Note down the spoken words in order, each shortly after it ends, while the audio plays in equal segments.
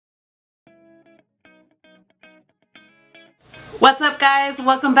What's up guys?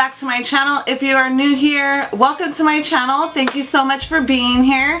 Welcome back to my channel. If you are new here, welcome to my channel. Thank you so much for being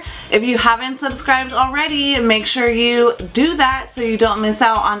here. If you haven't subscribed already, make sure you do that so you don't miss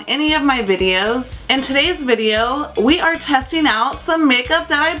out on any of my videos. In today's video, we are testing out some makeup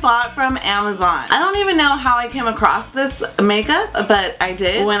that I bought from Amazon. I don't even know how I came across this makeup, but I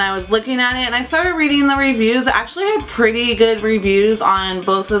did when I was looking at it and I started reading the reviews. I actually had pretty good reviews on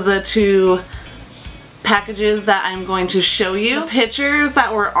both of the two packages that I'm going to show you. The pictures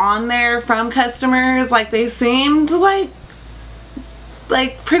that were on there from customers, like they seemed like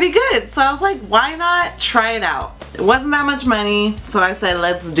pretty good. So I was like, why not try it out? It wasn't that much money, so I said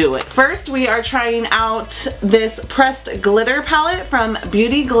let's do it. First we are trying out this pressed glitter palette from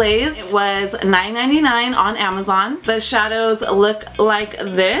Beauty Glazed. It was $9.99 on Amazon. The shadows look like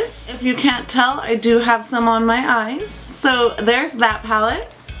this. If you can't tell, I do have some on my eyes. So there's that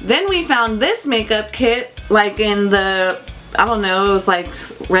palette. Then we found this makeup kit, like in the, I don't know, it was like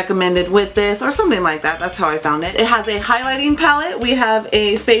recommended with this or something like that. That's how I found it. It has a highlighting palette, we have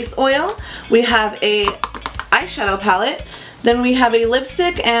a face oil, we have a eyeshadow palette, then we have a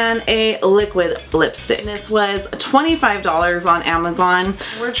lipstick and a liquid lipstick. This was $25 on Amazon.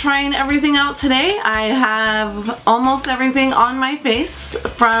 We're trying everything out today. I have almost everything on my face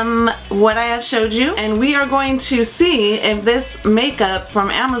from what I have showed you, and we are going to see if this makeup from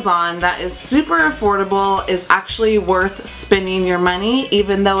Amazon that is super affordable is actually worth spending your money,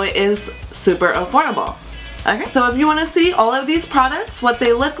 even though it is super affordable. Okay, so if you want to see all of these products, what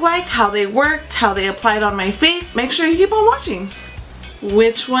they look like, how they worked, how they applied on my face, make sure you keep on watching.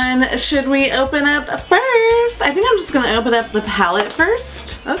 Which one should we open up first? I think I'm just going to open up the palette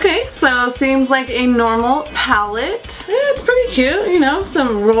first. Okay, so seems like a normal palette. It's pretty cute, you know,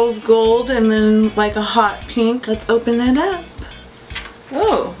 some rose gold and then like a hot pink. Let's open it up.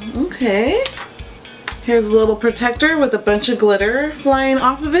 Oh, okay. Here's a little protector with a bunch of glitter flying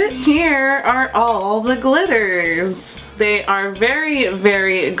off of it. Here are all the glitters. They are very,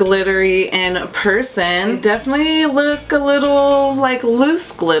 very glittery in person. They definitely look a little like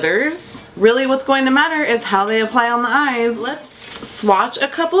loose glitters. Really what's going to matter is how they apply on the eyes. Let's swatch a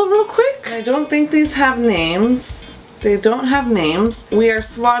couple real quick. I don't think these have names. They don't have names. We are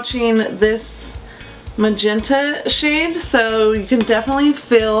swatching this magenta shade, so you can definitely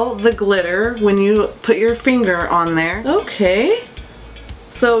feel the glitter when you put your finger on there. Okay,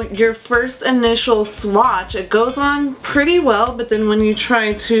 so your first initial swatch, it goes on pretty well, but then when you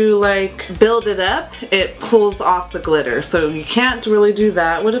try to like build it up, it pulls off the glitter, so you can't really do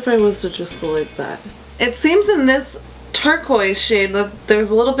that. What if I was to just go like that? It seems in this turquoise shade that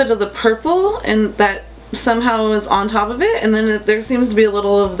there's a little bit of the purple and that somehow is on top of it, and then there seems to be a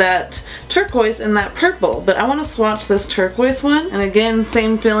little of that turquoise and that purple, but I want to swatch this turquoise one, and again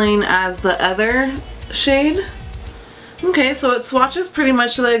same feeling as the other shade. Okay, so it swatches pretty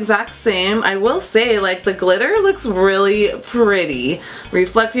much the exact same. I will say, like, the glitter looks really pretty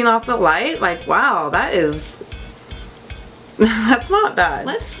reflecting off the light. Like, wow, that is that's not bad.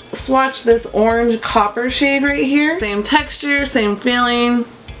 Let's swatch this orange copper shade right here. Same texture, same feeling.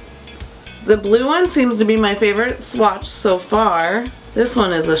 The blue one seems to be my favorite swatch so far. This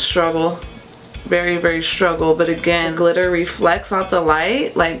one is a struggle. Very, very struggle, but again, the glitter reflects off the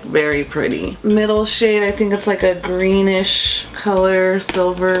light, like very pretty. Middle shade, I think it's like a greenish color,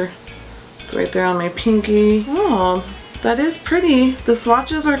 silver. It's right there on my pinky. Oh, that is pretty. The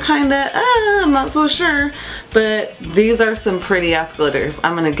swatches are kinda, I'm not so sure, but these are some pretty ass glitters.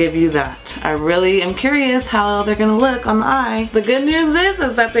 I'm gonna give you that. I really am curious how they're gonna look on the eye. The good news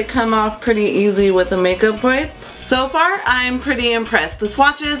is that they come off pretty easy with a makeup wipe. So far, I'm pretty impressed. The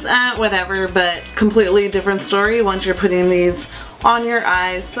swatches, whatever, but completely different story once you're putting these on your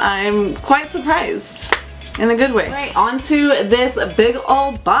eyes. I'm quite surprised. In a good way. Right, onto this big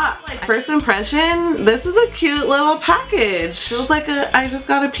old box. Like, first impression, this is a cute little package. Feels like I just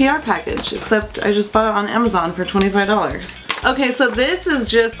got a PR package, except I just bought it on Amazon for $25. Okay, so this is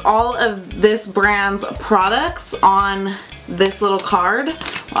just all of this brand's products on this little card.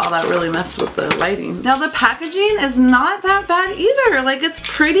 Wow, that really messed with the lighting. Now the packaging is not that bad either. Like, it's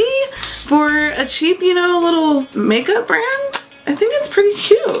pretty for a cheap, you know, little makeup brand. I think it's pretty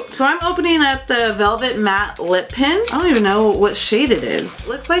cute. So I'm opening up the Velvet Matte Lip Pen. I don't even know what shade it is.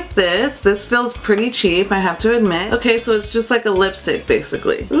 Looks like this. This feels pretty cheap, I have to admit. Okay, so it's just like a lipstick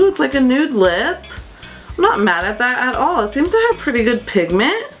basically. Ooh, it's like a nude lip. I'm not mad at that at all. It seems to have pretty good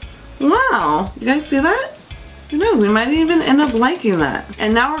pigment. Wow, you guys see that? Who knows, we might even end up liking that.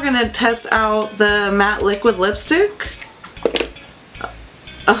 And now we're gonna test out the matte liquid lipstick.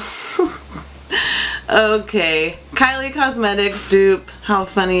 Okay, Kylie Cosmetics dupe. How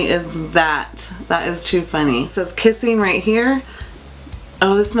funny is that? That is too funny. It says kissing right here.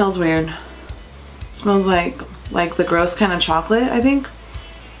 Oh, this smells weird. It smells like the gross kind of chocolate, I think.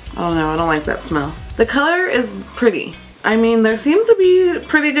 I don't know, I don't like that smell. The color is pretty. I mean, there seems to be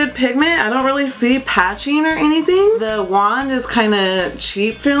pretty good pigment. I don't really see patching or anything. The wand is kind of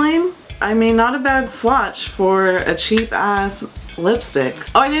cheap feeling. I mean, not a bad swatch for a cheap ass lipstick.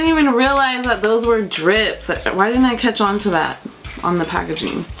 Oh, I didn't even realize that those were drips. Why didn't I catch on to that on the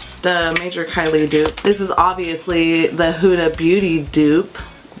packaging? The Major Kylie dupe. This is obviously the Huda Beauty dupe.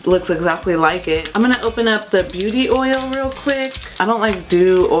 Looks exactly like it. I'm gonna open up the beauty oil real quick. I don't like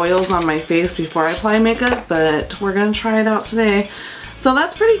do oils on my face before I apply makeup, but we're gonna try it out today. So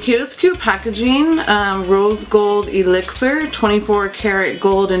that's pretty cute. It's cute packaging. Rose gold elixir, 24 karat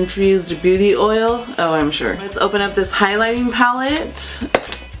gold infused beauty oil. Oh, I'm sure. Let's open up this highlighting palette.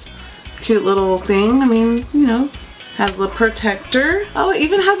 Cute little thing. I mean, you know, has the protector. Oh, it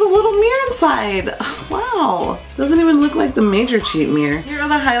even has a little mirror inside. Wow. Doesn't even look like the Major cheap mirror. Here are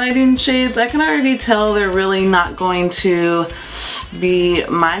the highlighting shades. I can already tell they're really not going to be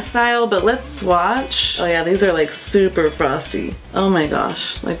my style, but let's swatch. Oh yeah, these are like super frosty. Oh my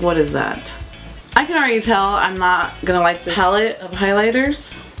gosh, like what is that? I can already tell I'm not gonna like the palette of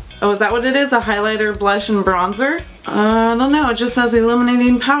highlighters. Oh, is that what it is? A highlighter, blush, and bronzer? I don't know, it just says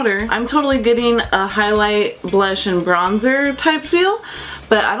illuminating powder. I'm totally getting a highlight, blush, and bronzer type feel,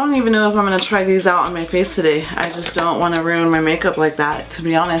 but I don't even know if I'm gonna try these out on my face today. I just don't want to ruin my makeup like that, to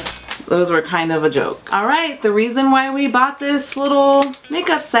be honest. Those were kind of a joke. Alright, the reason why we bought this little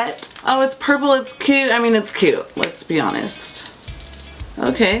makeup set. Oh, it's purple, it's cute. I mean, it's cute, let's be honest.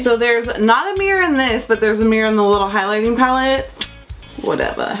 Okay, so there's not a mirror in this, but there's a mirror in the little highlighting palette.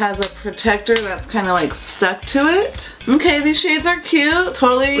 Whatever. It has a protector that's kind of like stuck to it. Okay, these shades are cute.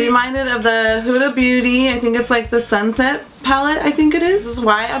 Totally reminded of the Huda Beauty. I think it's like the Sunset palette, I think it is. This is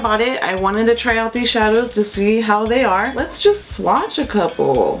why I bought it. I wanted to try out these shadows to see how they are. Let's just swatch a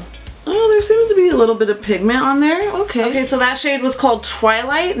couple. Oh, there seems to be a little bit of pigment on there. Okay. Okay, so that shade was called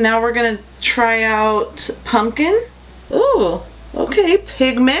Twilight. Now we're gonna try out Pumpkin. Ooh, okay,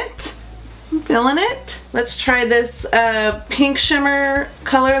 pigment. I'm feeling it. Let's try this pink shimmer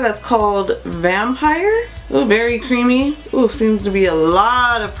color that's called Vampire. Ooh, very creamy. Ooh, seems to be a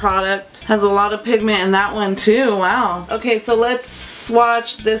lot of product. Has a lot of pigment in that one too. Wow. Okay, so let's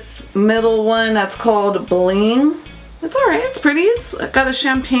swatch this middle one that's called Bling. It's alright, it's pretty. It's got a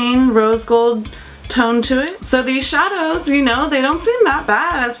champagne rose gold tone to it. So these shadows, you know, they don't seem that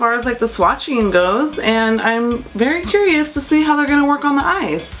bad as far as like the swatching goes, and I'm very curious to see how they're gonna work on the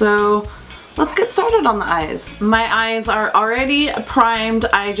eyes. So let's get started on the eyes. My eyes are already primed.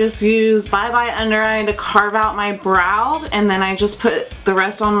 I just use Bye Bye Under Eye to carve out my brow, and then I just put the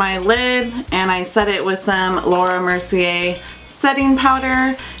rest on my lid and I set it with some Laura Mercier setting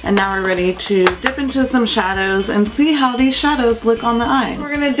powder, and now we're ready to dip into some shadows and see how these shadows look on the eyes.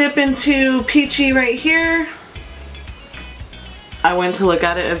 We're gonna dip into Peachy right here. I went to look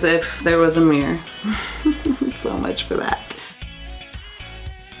at it as if there was a mirror. So much for that.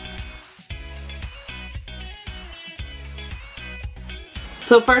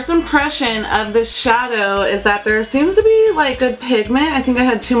 So first impression of this shadow is that there seems to be like good pigment. I think I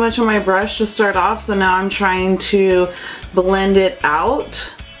had too much on my brush to start off, so now I'm trying to blend it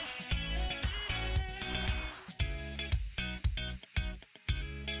out.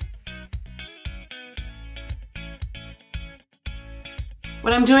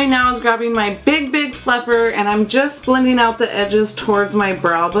 What I'm doing now is grabbing my big fluffer and I'm just blending out the edges towards my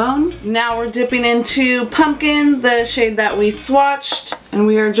brow bone. Now we're dipping into Pumpkin, the shade that we swatched, and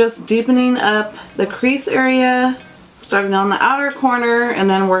we are just deepening up the crease area, starting on the outer corner and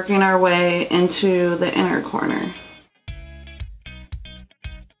then working our way into the inner corner.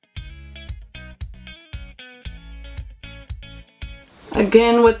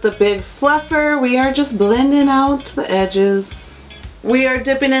 Again with the big fluffer, we are just blending out the edges. We are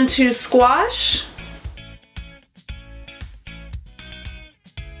dipping into Squash.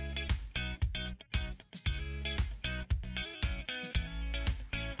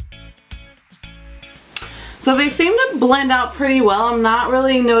 So they seem to blend out pretty well. I'm not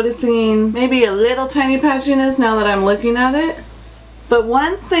really noticing maybe a little tiny patchiness now that I'm looking at it. But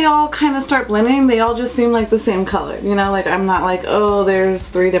once they all kind of start blending, they all just seem like the same color. You know, like I'm not like, oh, there's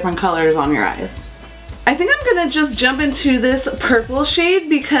 3 different colors on your eyes. I think I'm gonna just jump into this purple shade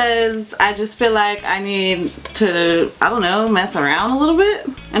because I just feel like I need to, I don't know, mess around a little bit.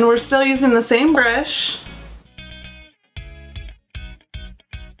 And we're still using the same brush.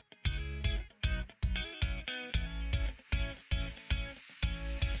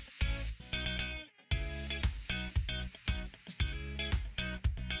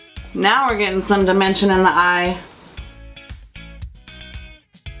 Now we're getting some dimension in the eye.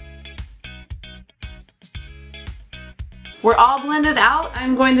 We're all blended out.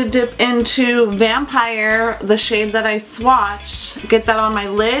 I'm going to dip into Vampire, the shade that I swatched, get that on my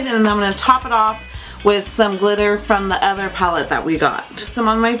lid, and then I'm going to top it off with some glitter from the other palette that we got. Put some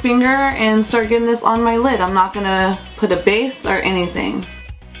on my finger and start getting this on my lid. I'm not going to put a base or anything.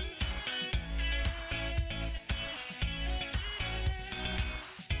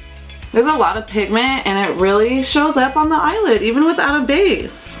 There's a lot of pigment and it really shows up on the eyelid even without a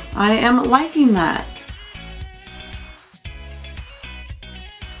base. I am liking that.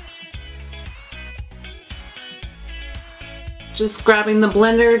 Just grabbing the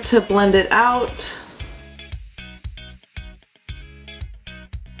blender to blend it out.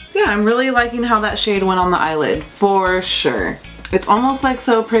 Yeah, I'm really liking how that shade went on the eyelid, for sure. It's almost like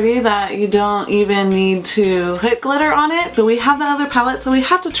so pretty that you don't even need to put glitter on it, but we have the other palette, so we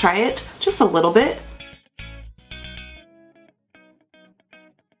have to try it just a little bit.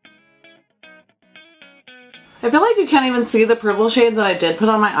 I feel like you can't even see the purple shade that I did put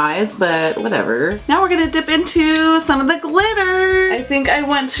on my eyes, but whatever. Now we're gonna dip into some of the glitter. I think I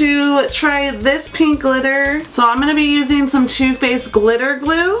want to try this pink glitter. So I'm gonna be using some Too Faced glitter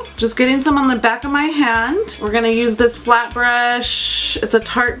glue. Just getting some on the back of my hand. We're gonna use this flat brush. It's a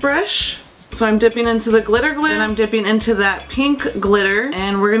Tarte brush. So I'm dipping into the glitter glue and I'm dipping into that pink glitter,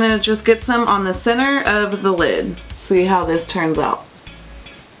 and we're gonna just get some on the center of the lid. See how this turns out.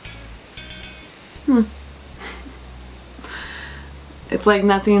 It's like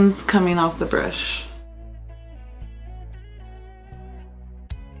nothing's coming off the brush.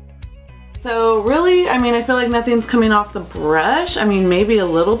 So really, I mean, I feel like nothing's coming off the brush. I mean, maybe a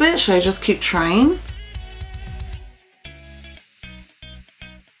little bit. Should I just keep trying?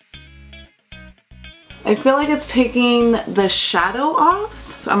 I feel like it's taking the shadow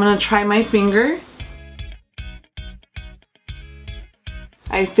off. So I'm gonna try my finger.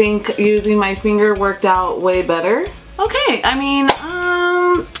 I think using my finger worked out way better. Okay, I mean,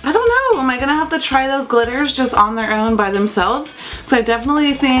 I don't know. Am I gonna have to try those glitters just on their own by themselves? So I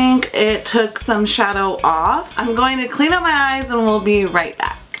definitely think it took some shadow off. I'm going to clean up my eyes and we'll be right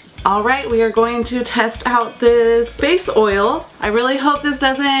back. Alright, we are going to test out this face oil. I really hope this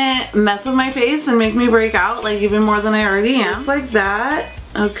doesn't mess with my face and make me break out like even more than I already am. Looks like that.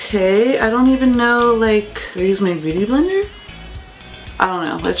 Okay, I don't even know, like, do I use my beauty blender? I don't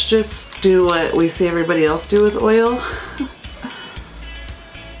know. Let's just do what we see everybody else do with oil.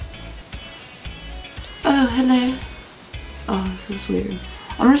 Oh, hello. Oh, this is weird.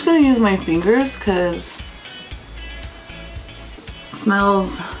 I'm just gonna use my fingers because it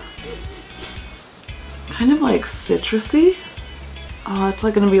smells kind of like citrusy. Oh, it's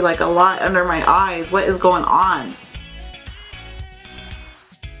like gonna be like a lot under my eyes. What is going on?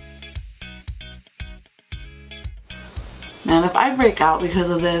 Man, if I break out because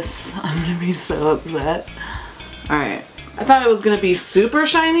of this, I'm gonna be so upset. Alright. I thought it was gonna be super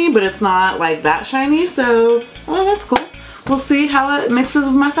shiny, but it's not like that shiny, so, well, that's cool. We'll see how it mixes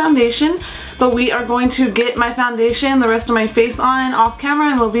with my foundation, but we are going to get my foundation, the rest of my face on off camera,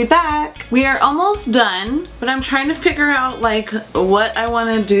 and we'll be back. We are almost done, but I'm trying to figure out like what I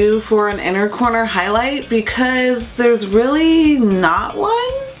want to do for an inner corner highlight because there's really not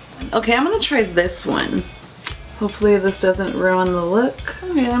one. Okay, I'm gonna try this one. Hopefully this doesn't ruin the look.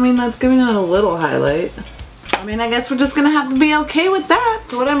 Okay, I mean, that's giving it a little highlight. I mean, I guess we're just gonna have to be okay with that.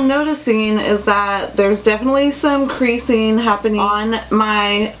 So what I'm noticing is that there's definitely some creasing happening on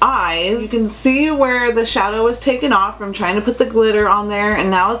my eyes. You can see where the shadow was taken off from trying to put the glitter on there,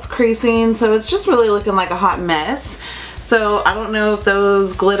 and now it's creasing, so it's just really looking like a hot mess. So I don't know if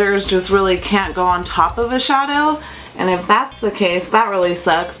those glitters just really can't go on top of a shadow, and if that's the case, that really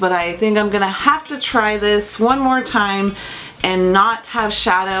sucks, but I think I'm gonna have to try this one more time and not have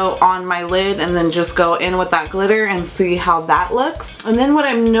shadow on my lid and then just go in with that glitter and see how that looks. And then what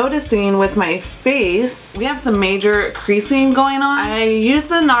I'm noticing with my face, we have some major creasing going on. I use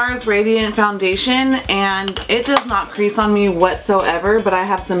the NARS Radiant Foundation and it does not crease on me whatsoever, but I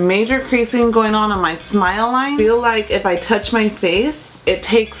have some major creasing going on my smile line. I feel like if I touch my face, it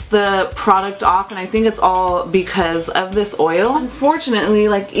takes the product off, and I think it's all because of this oil. Unfortunately,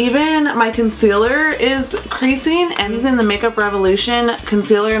 like even my concealer is creasing, and I'm using the Makeup Revolution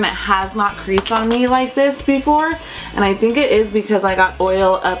concealer and it has not creased on me like this before, and I think it is because I got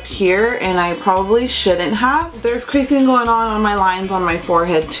oil up here and I probably shouldn't have. There's creasing going on my lines on my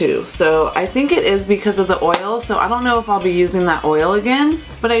forehead too, so I think it is because of the oil, so I don't know if I'll be using that oil again.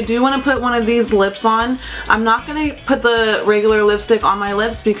 But I do want to put one of these lips on. I'm not going to put the regular lipstick on my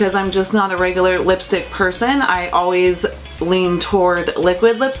lips because I'm just not a regular lipstick person. I always lean toward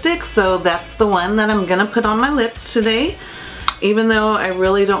liquid lipstick, so that's the one that I'm gonna put on my lips today. Even though I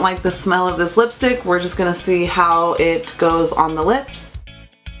really don't like the smell of this lipstick, we're just gonna see how it goes on the lips.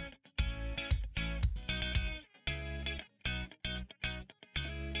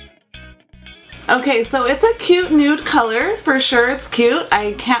 Okay, so it's a cute nude color, for sure it's cute.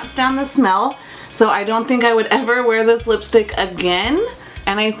 I can't stand the smell, so I don't think I would ever wear this lipstick again.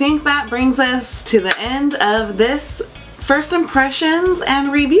 And I think that brings us to the end of this first impressions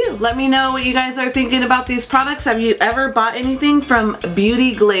and review. Let me know what you guys are thinking about these products. Have you ever bought anything from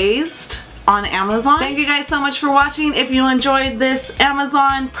Beauty Glazed on Amazon? Thank you guys so much for watching. If you enjoyed this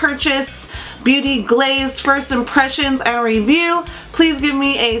Amazon purchase, Beauty Glazed first impressions and review, please give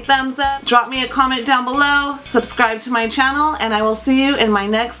me a thumbs up, drop me a comment down below, subscribe to my channel, and I will see you in my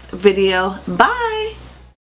next video. Bye!